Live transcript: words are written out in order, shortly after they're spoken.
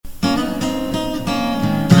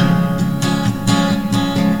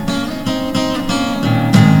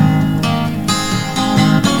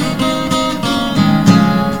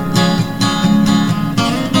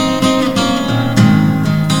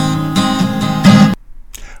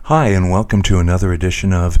Hi, and welcome to another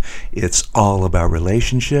edition of It's All About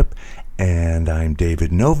Relationship, and I'm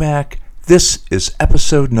David Novak. This is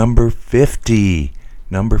episode number 50,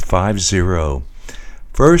 number 50.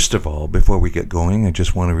 First of all, before we get going, I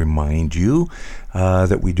just want to remind you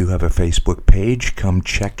that we do have a Facebook page. Come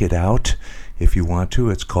check it out if you want to.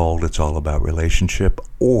 It's called It's All About Relationship,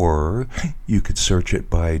 or you could search it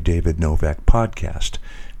by David Novak Podcast.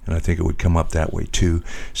 And I think it would come up that way too.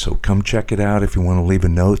 So come check it out. If you want to leave a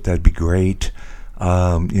note, that'd be great.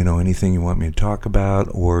 Anything you want me to talk about,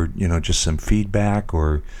 or, just some feedback,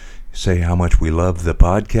 or say how much we love the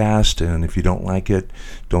podcast. And if you don't like it,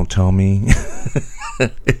 don't tell me.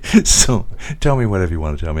 So tell me whatever you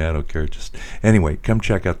want to tell me. I don't care. Anyway, come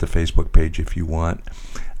check out the Facebook page if you want.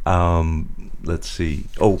 Let's see.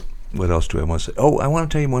 Oh, what else do I want to say? Oh, I want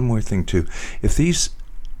to tell you one more thing too. If these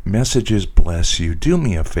messages bless you, do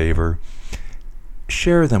me a favor,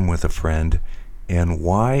 share them with a friend. And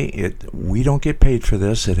we don't get paid for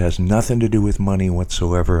this. It has nothing to do with money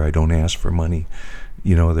whatsoever. I don't ask for money.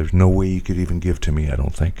 There's no way you could even give to me, I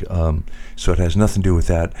don't think. So it has nothing to do with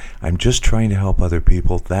that. I'm just trying to help other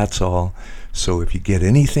people. That's all. So if you get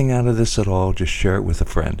anything out of this at all, just share it with a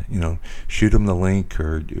friend. Shoot them the link,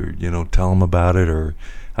 or tell them about it, or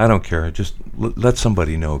I don't care. Just let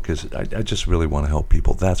somebody know, because I just really want to help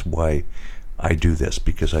people. That's why I do this,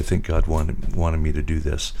 because I think God wanted me to do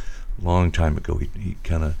this a long time ago. He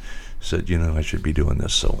kind of said, I should be doing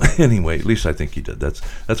this. So anyway, at least I think he did.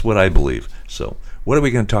 That's what I believe. So what are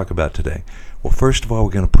we going to talk about today? Well, first of all,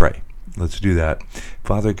 we're going to pray. Let's do that.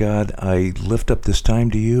 Father God, I lift up this time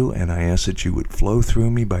to you, and I ask that you would flow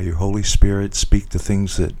through me by your Holy Spirit, speak the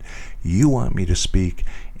things that you want me to speak,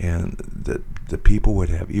 and that the people would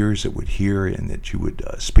have ears that would hear, and that you would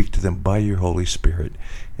speak to them by your Holy Spirit,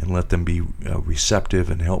 and let them be receptive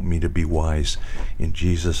and help me to be wise. In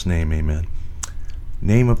Jesus' name, amen.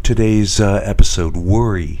 Name of today's episode,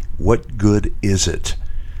 Worry. What good is it?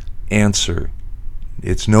 Answer,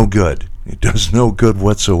 it's no good. It does no good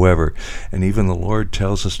whatsoever. And even the Lord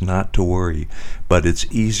tells us not to worry. But it's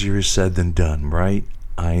easier said than done, right?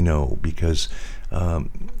 I know, because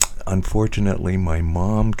unfortunately my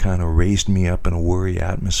mom kind of raised me up in a worry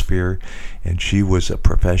atmosphere, and she was a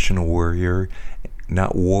professional worrier.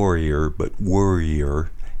 Not warrior, but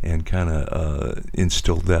worrier. And kind of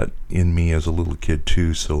instilled that in me as a little kid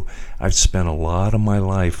too. So I've spent a lot of my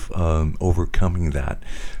life overcoming that.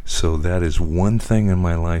 So that is one thing in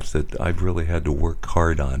my life that I've really had to work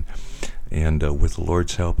hard on. And with the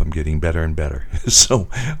Lord's help, I'm getting better and better. So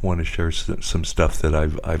I want to share some stuff that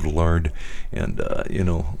I've learned, and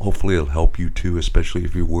hopefully it'll help you too, especially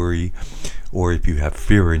if you worry or if you have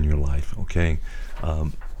fear in your life. Okay,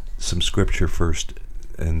 some scripture first.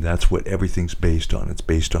 And that's what everything's based on. It's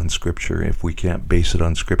based on Scripture. If we can't base it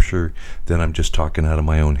on Scripture, then I'm just talking out of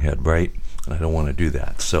my own head, right? And I don't want to do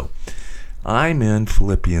that. So I'm in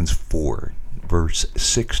Philippians 4, verse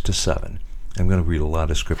 6 to 7. I'm going to read a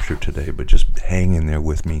lot of Scripture today, but just hang in there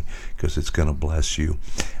with me, because it's going to bless you.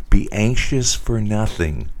 Be anxious for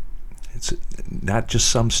nothing. It's not just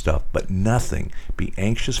some stuff, but nothing. Be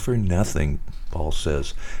anxious for nothing, Paul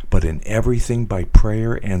says, but in everything by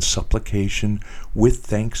prayer and supplication with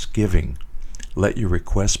thanksgiving. Let your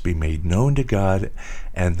requests be made known to God,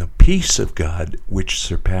 and the peace of God, which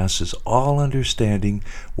surpasses all understanding,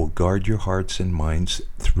 will guard your hearts and minds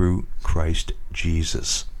through Christ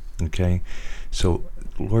Jesus. Okay? So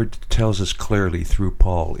the Lord tells us clearly through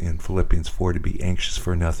Paul in Philippians 4 to be anxious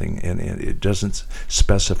for nothing. And it doesn't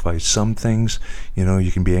specify some things.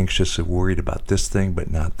 You can be anxious or worried about this thing,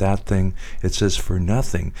 but not that thing. It says for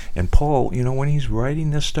nothing. And Paul, when he's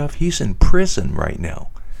writing this stuff, he's in prison right now.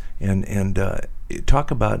 And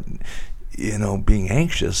talk about, being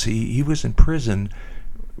anxious. He was in prison,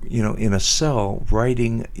 in a cell,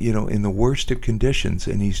 writing, in the worst of conditions,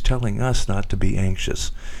 and he's telling us not to be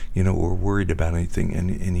anxious, or worried about anything,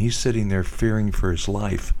 and he's sitting there fearing for his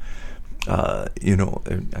life,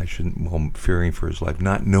 fearing for his life,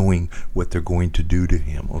 not knowing what they're going to do to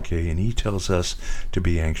him, okay, and he tells us to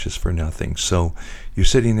be anxious for nothing. So you're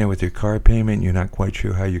sitting there with your car payment, you're not quite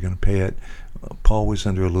sure how you're going to pay it. Paul was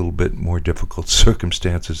under a little bit more difficult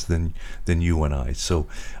circumstances than you and I. So,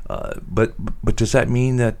 but does that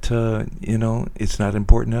mean that it's not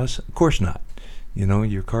important to us? Of course not.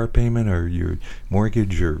 Your car payment or your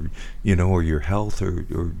mortgage or or your health or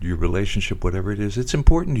your relationship, whatever it is, it's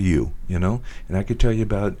important to you. And I could tell you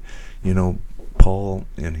about Paul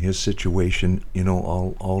and his situation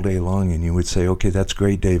all day long, and you would say, okay, that's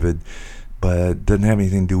great, David, but it doesn't have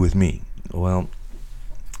anything to do with me. Well,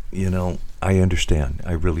 I understand.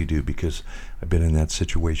 I really do, because I've been in that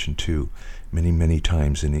situation too. many, many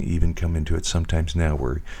times, and even come into it sometimes now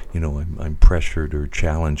where, I'm pressured or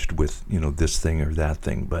challenged with, this thing or that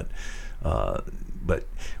thing. But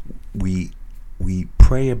we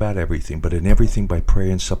pray about everything, but in everything by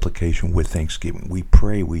prayer and supplication with thanksgiving. We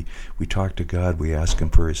pray, we talk to God, we ask Him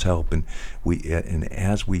for His help, and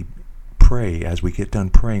as we pray, as we get done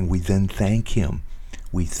praying, we then thank Him.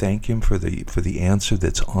 We thank Him for the answer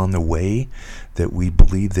that's on the way, that we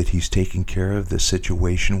believe that He's taking care of the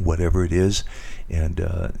situation, whatever it is, and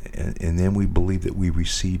then we believe that we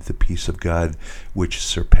receive the peace of God, which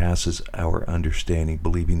surpasses our understanding,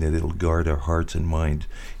 believing that it'll guard our hearts and minds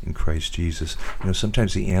in Christ Jesus.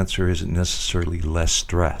 Sometimes the answer isn't necessarily less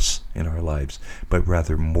stress in our lives, but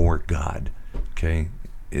rather more God. Okay,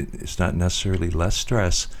 it's not necessarily less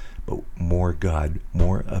stress, but more God,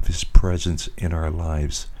 more of His presence in our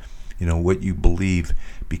lives. What you believe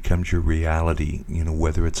becomes your reality,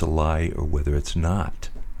 whether it's a lie or whether it's not.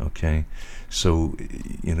 Okay? So,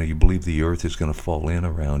 you believe the earth is going to fall in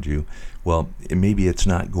around you. Well, maybe it's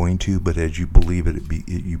not going to, but as you believe it,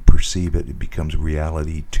 you perceive it, it becomes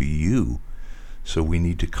reality to you. So we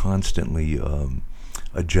need to constantly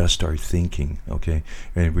adjust our thinking, okay?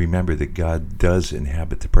 And remember that God does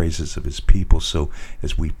inhabit the praises of His people. So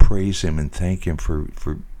as we praise Him and thank Him for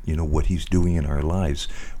what He's doing in our lives,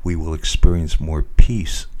 we will experience more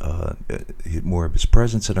peace, more of His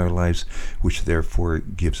presence in our lives, which therefore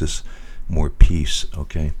gives us more peace,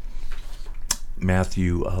 okay?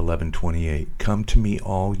 Matthew 11:28. Come to me,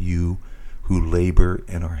 all you who labor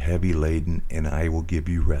and are heavy laden, and I will give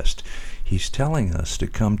you rest. He's telling us to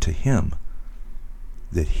come to Him,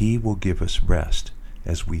 that He will give us rest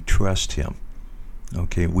as we trust Him.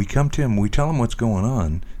 Okay, we come to Him, we tell Him what's going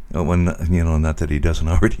on. Not that He doesn't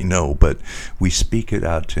already know, but we speak it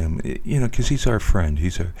out to Him, because He's our friend.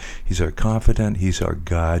 He's our confidant. He's our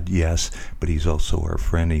God, yes, but He's also our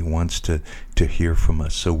friend. He wants to hear from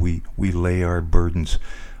us. So we lay our burdens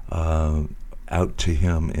out to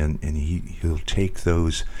Him, and He'll take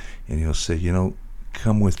those, and He'll say,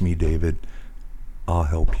 come with me, David. I'll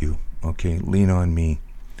help you. Okay, lean on me.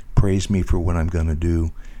 Praise me for what I'm going to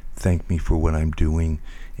do. Thank me for what I'm doing,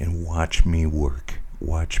 and watch me work.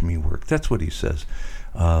 Watch me work. That's what He says.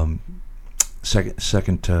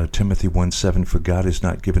 Second Timothy 1:7, for God has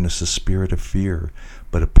not given us a spirit of fear,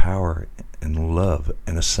 but a power and love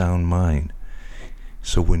and a sound mind.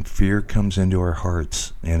 So when fear comes into our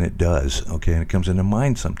hearts, and it does, okay, and it comes into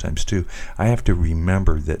mine sometimes too, I have to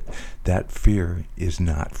remember that fear is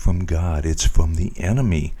not from God. It's from the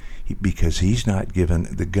enemy, because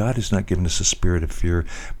God has not given us a spirit of fear,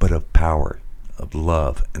 but of power, of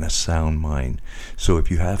love, and a sound mind. So if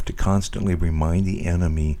you have to constantly remind the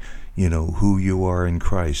enemy, who you are in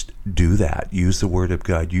Christ, do that. Use the Word of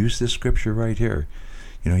God. Use this scripture right here.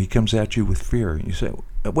 He comes at you with fear. You say,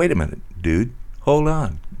 wait a minute, dude. Hold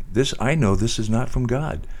on. I know this is not from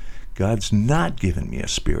God. God's not given me a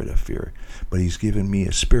spirit of fear, but He's given me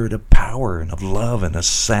a spirit of power and of love and a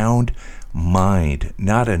sound mind.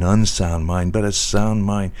 Not an unsound mind, but a sound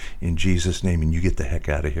mind, in Jesus' name. And you get the heck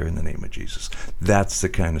out of here in the name of Jesus. That's the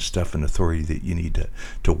kind of stuff and authority that you need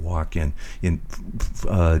to walk in. In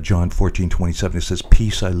John 14:27, it says,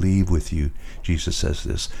 peace I leave with you. Jesus says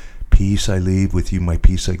this. Peace I leave with you, my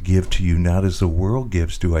peace I give to you. Not as the world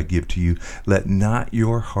gives do I give to you. Let not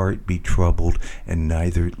your heart be troubled, and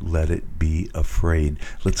neither let it be afraid.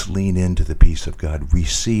 Let's lean into the peace of God.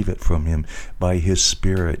 Receive it from Him by His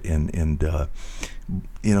Spirit. And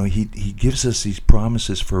He gives us these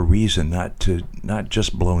promises for a reason, not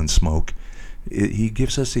just blowing smoke. He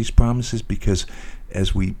gives us these promises because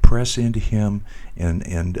as we press into Him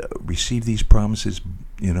and receive these promises,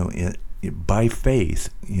 by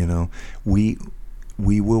faith, we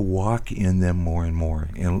will walk in them more and more,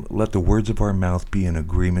 and let the words of our mouth be in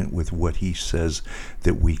agreement with what He says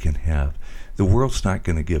that we can have. The world's not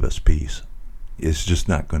going to give us peace. It's just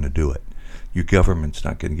not going to do it. Your government's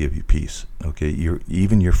not going to give you peace. Okay,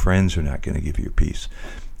 even your friends are not going to give you peace.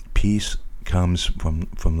 Peace comes from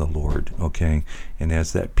the Lord, okay? And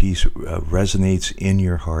as that peace resonates in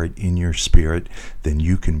your heart, in your spirit, then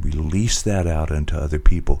you can release that out unto other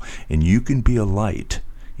people, and you can be a light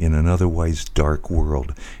in an otherwise dark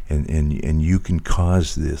world, and you can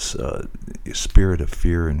cause this spirit of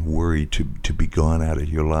fear and worry to be gone out of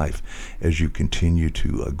your life as you continue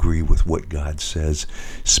to agree with what God says,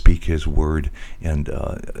 speak His word, and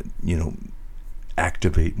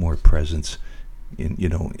activate more presence in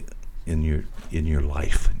your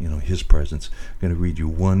life, His presence. I'm going to read you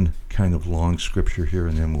one kind of long scripture here,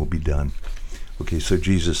 and then we'll be done. Okay, so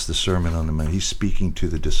Jesus, the Sermon on the Mount, He's speaking to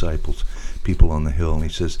the disciples, people on the hill, and He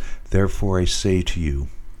says, therefore I say to you,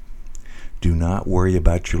 do not worry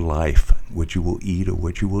about your life. what you will eat or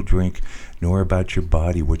what you will drink, nor about your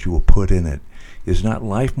body, what you will put in it. Is not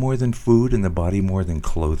life more than food, and the body more than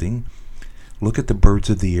clothing? Look at the birds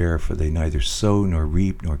of the air, for they neither sow nor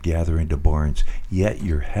reap nor gather into barns, yet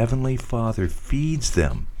your heavenly Father feeds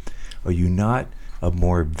them. Are you not of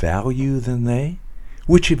more value than they?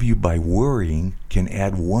 Which of you by worrying can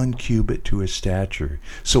add 1 cubit to his stature?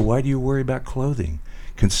 So why do you worry about clothing?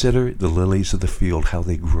 Consider the lilies of the field, how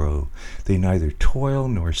they grow. They neither toil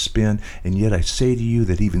nor spin, and yet I say to you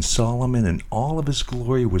that even Solomon in all of his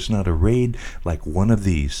glory was not arrayed like one of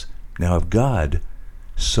these. Now if God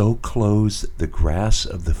so clothes the grass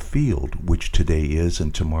of the field, which today is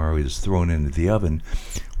and tomorrow is thrown into the oven,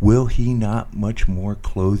 will he not much more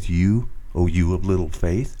clothe you, O you of little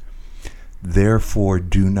faith? Therefore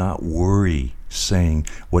do not worry, saying,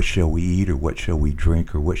 what shall we eat, or what shall we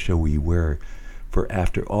drink, or what shall we wear? For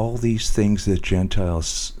after all these things the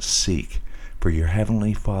Gentiles seek, for your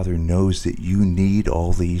heavenly Father knows that you need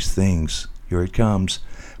all these things. Here it comes.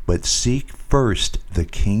 But seek first the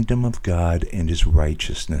kingdom of God and his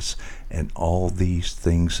righteousness, and all these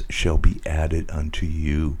things shall be added unto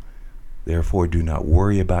you. Therefore do not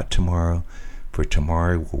worry about tomorrow, for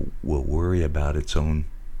tomorrow will worry about its own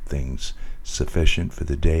things. Sufficient for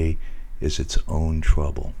the day is its own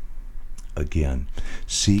trouble. Again,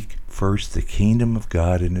 seek first the kingdom of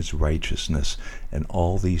God and his righteousness, and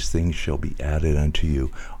all these things shall be added unto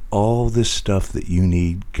you. All this stuff that you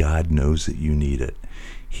need, God knows that you need it.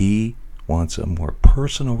 He wants a more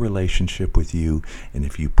personal relationship with you, and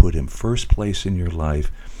if you put him first place in your life,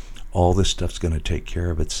 all this stuff's going to take care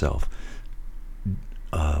of itself.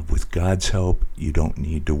 With God's help, you don't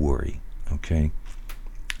need to worry, okay?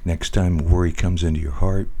 Next time worry comes into your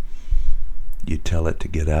heart, you tell it to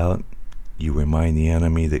get out. You remind the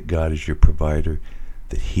enemy that God is your provider,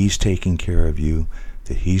 that he's taking care of you,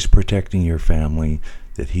 that he's protecting your family,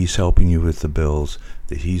 that he's helping you with the bills,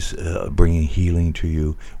 that he's bringing healing to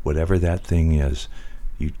you. Whatever that thing is,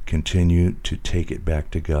 you continue to take it back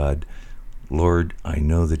to God. Lord, I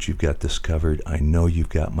know that you've got this covered. I know you've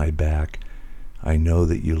got my back. I know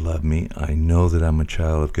that you love me. I know that I'm a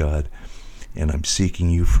child of God, and I'm seeking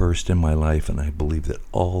you first in my life, and I believe that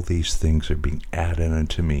all these things are being added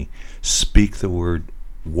unto me. Speak the word,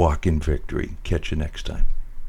 walk in victory. Catch you next time.